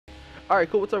Alright,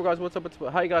 cool. What's up, guys? What's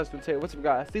up? How you guys doing today? What's up,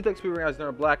 guys? Steve Lex, we guys doing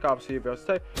a Black Ops videos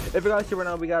today. If you guys see right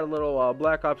now, we got a little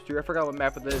Black Ops 3. I forgot what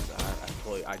map it is.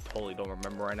 I totally don't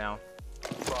remember right now.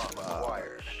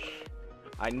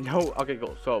 I know. Okay,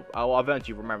 cool. So I'll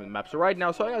eventually remember the map. So right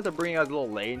now, so I guys are bringing us a little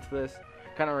late into this.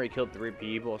 Kind of already killed 3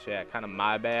 people, so yeah, kind of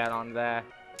my bad on that.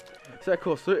 So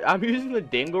cool. So I'm using the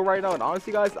Dingo right now, and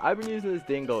honestly, guys, I've been using this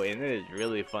Dingo, and it is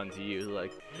really fun to use.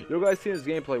 Like, you guys see this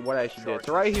gameplay, what I actually did.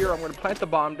 So right here, I'm gonna plant the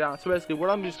bomb down. So basically, what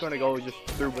I'm just gonna go is just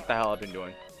through what the hell I've been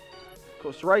doing.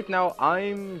 Cool. So right now,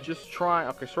 I'm just trying.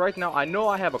 Okay. So right now, I know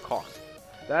I have a car.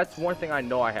 That's one thing I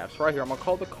know I have. So right here, I'm gonna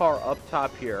call the car up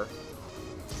top here.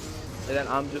 And then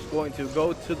I'm just going to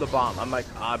go to the bomb. I'm like,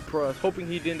 I was hoping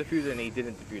he didn't defuse it, and he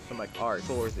didn't defuse. So I'm like, alright,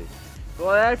 cool, where is he?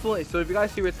 Well, definitely. So if you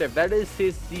guys see right there, that is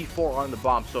his C4 on the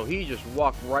bomb. So he just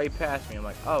walked right past me. I'm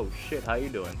like, oh shit, how you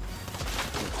doing?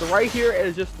 So right here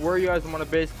is just where you guys want to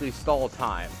basically stall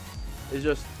time. Is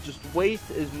just waste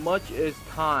as much as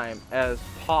time as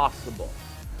possible.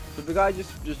 So the guy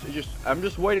I'm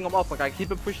just waiting him up. Like, I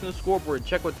keep it pushing the scoreboard,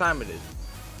 check what time it is.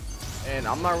 And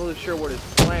I'm not really sure what his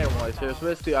plan was here. So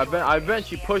basically, I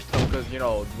eventually pushed him because, you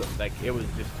know, like, it was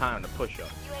just time to push him.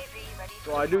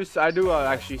 So I do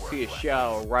actually see a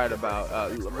shadow right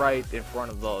in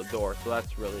front of the door. So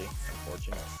that's really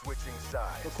unfortunate. So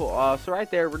cool. So right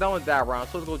there, we're done with that round.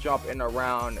 So let's go jump in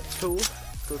round 2.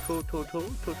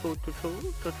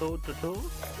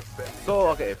 So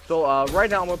okay, so right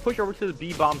now I'm gonna push over to the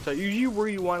B bomb. So usually where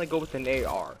you want to go with an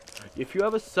AR. If you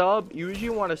have a sub, you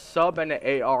usually want a sub and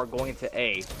an AR going to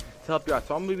A to help you out.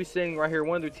 So I'm gonna be sitting right here.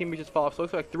 One of their teammates just fell off. So it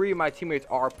looks like 3 of my teammates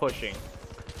are pushing.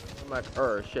 I'm like,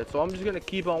 shit. So I'm just gonna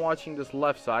keep on watching this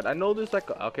left side. I know there's like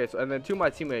okay. So and then 2 of my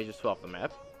teammates just fell off the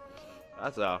map.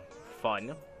 That's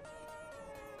fun.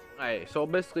 Alright. So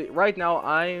basically, right now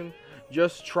I'm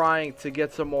just trying to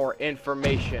get some more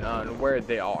information on where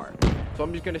they are. So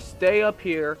I'm just gonna stay up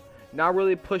here, not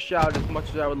really push out as much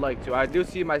as I would like to. I do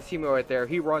see my teammate right there.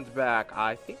 He runs back.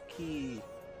 I think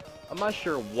I'm not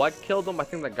sure what killed him. I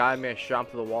think the guy may have shot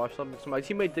him to the wall or something. So my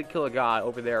teammate did kill a guy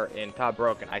over there in Top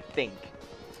Broken, I think.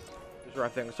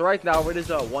 So right now it is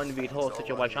a 1v2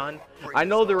 situation. I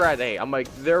know they're at A. I'm like,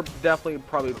 they're definitely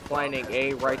probably planning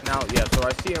A right now. Yeah, so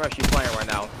I see him actually playing right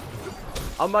now.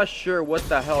 I'm not sure what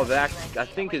the hell that. I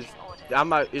think his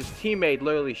teammate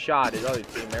literally shot his other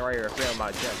teammate right here. Feeling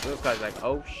my chest. This guy's like,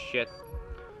 oh shit.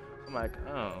 I'm like,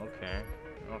 oh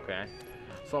okay.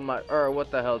 So I'm like,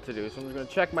 what the hell to do? So I'm just gonna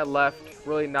check my left.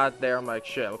 Really not there. I'm like,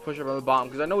 shit. I'm gonna push up on the bomb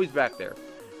because I know he's back there.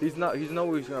 He's not. He's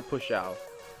nowhere he's gonna push out.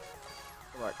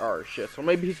 I'm like, oh shit. So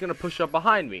maybe he's gonna push up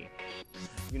behind me.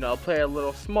 You know, play a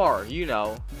little smart. You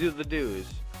know, do the do's.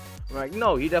 I'm like,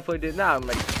 no, he definitely did not. I'm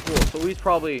like, cool. So he's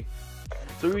probably.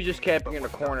 So he was just camping in the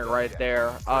corner right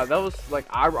there. That was like,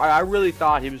 I really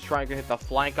thought he was trying to hit the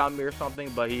flank on me or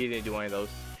something, but he didn't do any of those.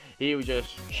 He was just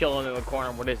chilling in the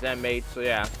corner with his inmates. So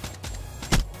yeah,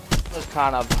 it was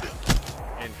kind of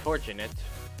unfortunate.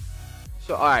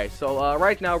 So alright, so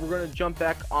right now we're gonna jump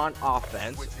back on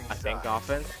offense. I think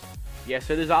offense.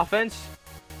 Yes, it is offense.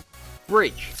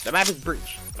 Breach. The map is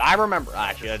breach. I remember.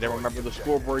 Actually, I didn't remember the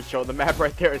scoreboard showed the map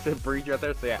right there. It said breach right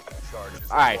there. So yeah.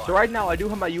 Alright, so right now I do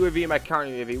have my UAV and my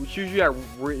counter UAV, which usually I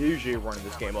usually run in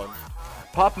this game mode.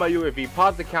 Pop my UAV,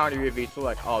 pop the counter UAV, so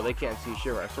like, oh, they can't see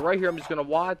shit right. So right here I'm just gonna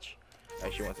watch.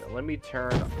 Actually, one second. Let me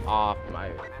turn off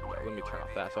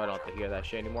that so I don't have to hear that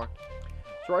shit anymore.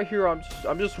 So right here I'm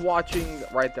just watching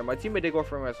right there. My teammate did go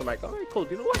for me, so I'm like, alright, cool.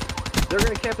 You know what? They're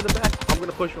gonna camp in the back. I'm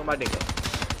gonna push with my Dingo.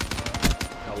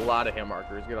 A lot of hit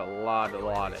markers. Get a lot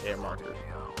of hit markers.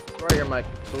 Right here, Mike.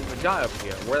 So there's a guy up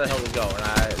here. Where the hell did he go?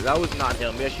 And that was not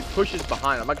him. He actually pushes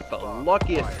behind him. I get the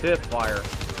luckiest hip fire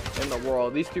in the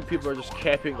world. These 2 people are just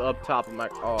camping up top. I'm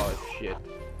like, oh shit.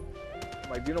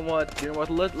 I'm like, you know what?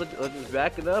 Let's just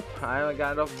back it up. I haven't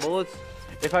got enough bullets.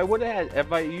 If I would have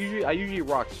had, I usually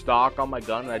rock stock on my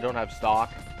gun, and I don't have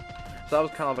stock. So that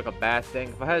was kind of like a bad thing.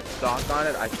 If I had stock on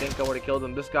it, I think I would have killed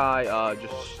him. This guy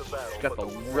just got the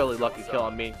really lucky kill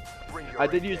on me. I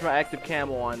did use my active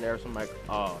camo on there, so I'm like,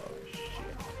 oh shit.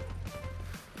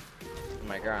 Oh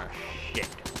my gosh, shit.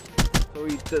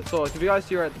 So if you guys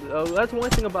see right, that's one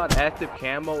thing about active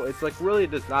camo. It's like really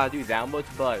does not do that much,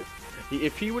 but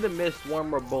if he would have missed one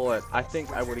more bullet, I think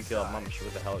I would have killed him. I'm not sure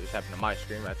what the hell just happened to my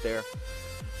screen right there.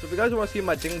 So if you guys want to see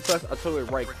my Dingo plus, I'll tell you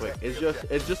right quick. It's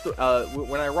just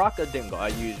when I rock a Dingo, I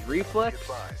use reflex.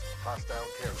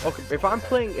 Okay, if I'm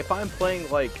playing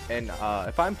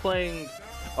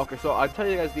okay, so I'll tell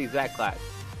you guys the exact class.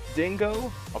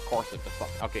 Dingo, of course it's the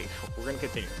fuck. Okay, we're gonna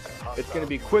continue. It's gonna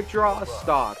be quick draw,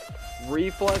 stock,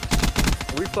 reflex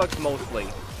mostly,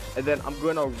 and then I'm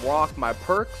gonna rock my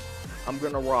perks. I'm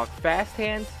gonna rock fast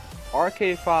hands,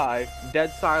 RK5,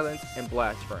 Dead Silence, and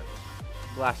Blast Furnace.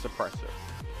 Blast Suppressor.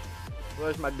 So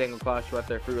there's my Dingo class right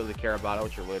there if you really care about it,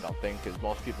 which you really don't think, because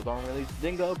most people don't release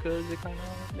Dingo because it kind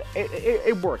of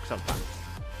it works sometimes.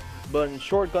 But in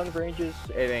short gun ranges,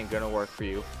 it ain't gonna work for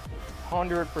you.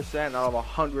 100% out of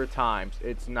 100 times,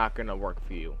 it's not gonna work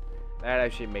for you. That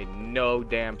actually made no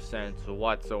damn sense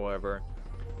whatsoever.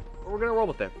 But we're gonna roll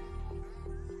with it.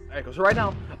 Alright, so right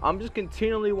now, I'm just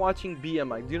continually watching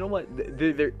BMI. Do you know what?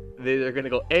 They're gonna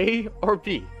go A or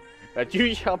B. That's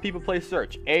usually how people play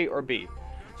search, A or B.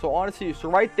 So honestly, so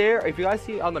right there, if you guys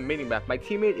see on the mini map, my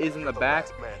teammate is in the back.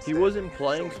 He wasn't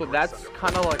playing, so that's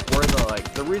kind of like where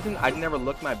the reason I never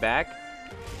look my back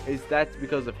is that's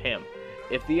because of him.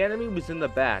 If the enemy was in the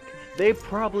back, they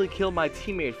probably killed my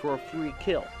teammate for a free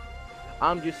kill.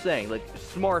 I'm just saying, like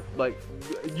smart, like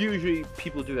usually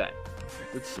people do that.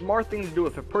 The smart thing to do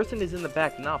if a person is in the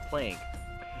back not playing,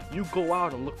 you go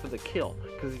out and look for the kill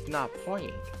because he's not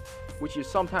playing. Which is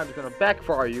sometimes going to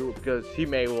backfire you because he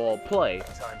may well play.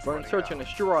 But in Search and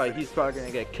Destroy, he's probably going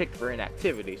to get kicked for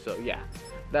inactivity. So yeah,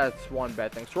 that's one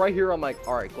bad thing. So right here, I'm like,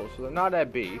 alright, cool. So they're not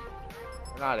at B.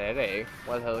 They're not at A.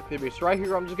 What the hell could it be? So right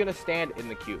here, I'm just going to stand in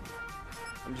the cube.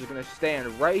 I'm just going to stand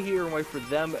right here and wait for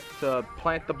them to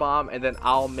plant the bomb. And then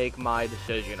I'll make my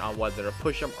decision on whether to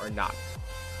push them or not.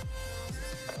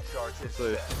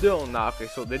 So they're still not. Okay,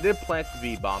 so they did plant the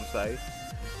B bomb site.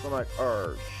 So I'm like,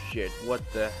 oh shit, what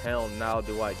the hell now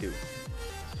do I do?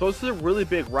 So this is a really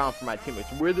big round for my teammates.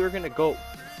 Where they're gonna go.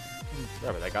 Sorry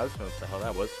about that, guys. I don't know what the hell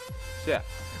that was. So yeah,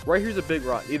 right here's a big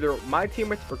round. Either my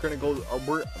teammates are gonna go,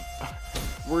 or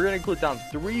we're gonna go down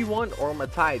 3-1, or I'm gonna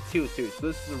tie it 2-2. So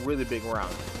this is a really big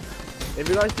round. If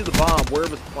you guys see the bomb, where it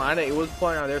was planted, it was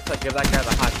planted on there. So I give that guy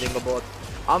the hot Dingo bullets.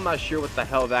 I'm not sure what the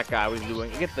hell that guy was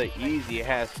doing. You get the easy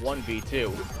has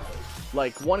 1v2.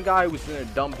 Like, one guy was in a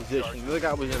dumb position, the other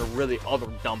guy was in a really other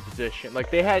dumb position. Like,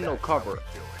 they had no cover.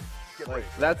 Like,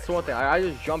 that's one thing. I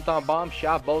just jumped on bomb,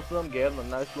 shot both of them, gave them a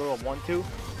nice little 1-2,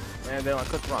 and then I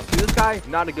clicked around. See, this guy,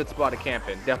 not a good spot to camp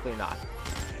in. Definitely not.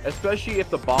 Especially if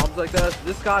the bomb's like that.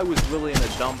 This guy was really in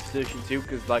a dumb position, too,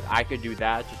 because, like, I could do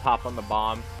that. Just hop on the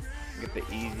bomb, get the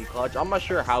easy clutch. I'm not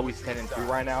sure how he's 10-2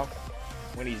 right now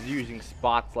when he's using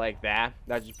spots like that.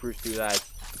 That just proves to you that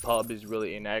the pub is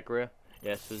really inaccurate.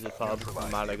 Yes, this is a pub.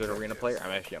 I'm not a good arena player.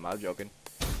 I'm not joking.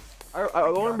 The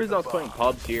only reason I was playing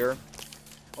pubs here,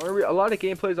 a lot of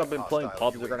gameplays I've been playing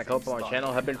pubs are gonna come up on my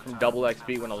channel have been from double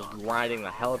XP when I was grinding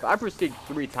the hell. I prestiged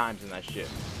 3 times in that shit.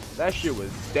 That shit was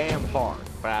damn hard,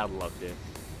 but I loved it.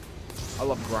 I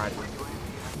love grinding.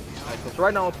 Right, so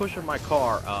right now I'm pushing my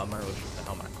car. I'm not really sure what the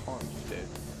hell my car just did.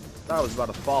 Thought I was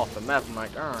about to fall off the map. I'm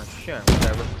like, oh shit,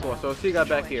 whatever. Cool. So see, guy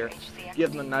back here. Give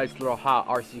them a nice little hot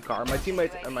RC car. My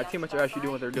teammates are actually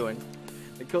doing what they're doing.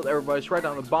 They killed everybody. So right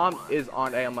now the bomb is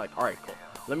on A. I'm like, alright, cool.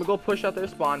 Let me go push out their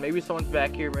spawn. Maybe someone's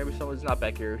back here. Maybe someone's not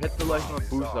back here. Hit the like and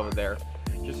boost over there.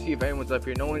 Just see if anyone's up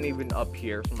here. No one even up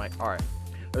here. So I'm like, alright.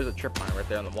 There's a trip mine right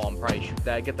there on the wall. I'm probably shoot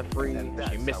that. Get the free.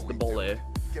 She missed the bullet.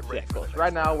 Yeah, cool. So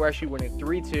right now we're actually winning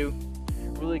 3-2.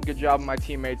 Really good job of my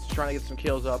teammates. Trying to get some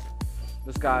kills up.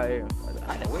 This guy,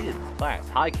 what is this class?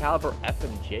 High caliber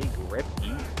FMJ grip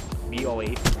E.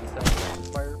 BO8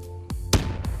 fire.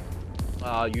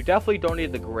 You definitely don't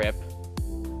need the grip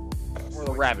or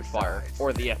the rapid fire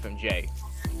or the FMJ.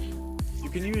 You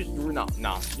can use no.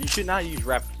 You should not use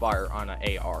rapid fire on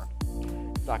an AR.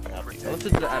 It's not gonna help you. Unless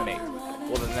it's the M8.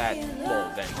 Well then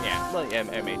yeah. Well, the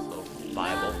M8's still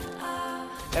viable.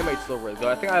 M8's still really good.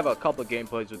 I think I have a couple of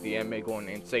gameplays with the M8 going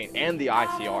insane and the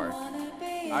ICR.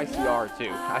 ICR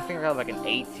too. I think I have like an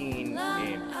 18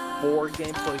 and 4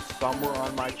 gameplay somewhere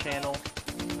on my channel.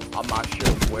 I'm not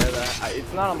sure where that.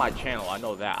 It's not on my channel. I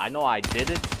know that. I know I did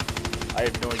it. I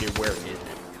have no idea where it is.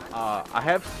 I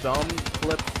have some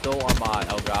clips still on my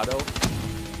Elgato,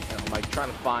 and I'm like trying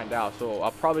to find out. So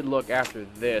I'll probably look after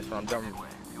this when I'm done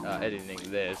editing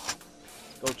this.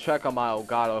 Go check on my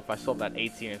Elgato if I still have that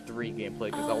 18 and 3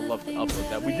 gameplay because I would love to upload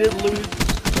that. We did lose.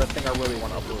 I think I really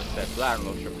want to upload instead, so I don't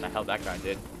know what the hell that guy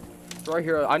did. So right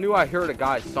here, I knew I heard a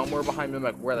guy somewhere behind me. I'm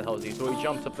like, where the hell is he? So he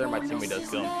jumps up there, my teammate does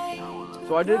kill him.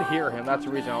 So I did hear him. That's the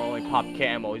reason I only popped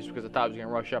camo, just because I thought I was going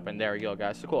to rush up, and there you go,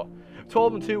 guys. So cool.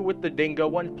 12-2 with the Dingo.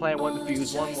 1 plan, 1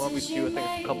 defuse, 1 1v2. I think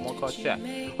it's a couple more clutch. Yeah.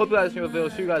 Hope you guys enjoyed the video.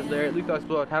 See you guys there. Leave guys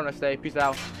below. Have a nice day. Peace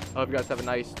out. I hope you guys have a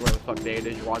nice, whatever the fuck day it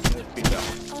is you're watching this. Peace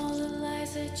out. All the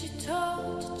lies that you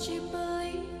told, did you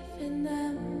believe in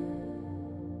them?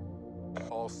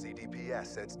 All CDP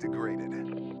assets degraded.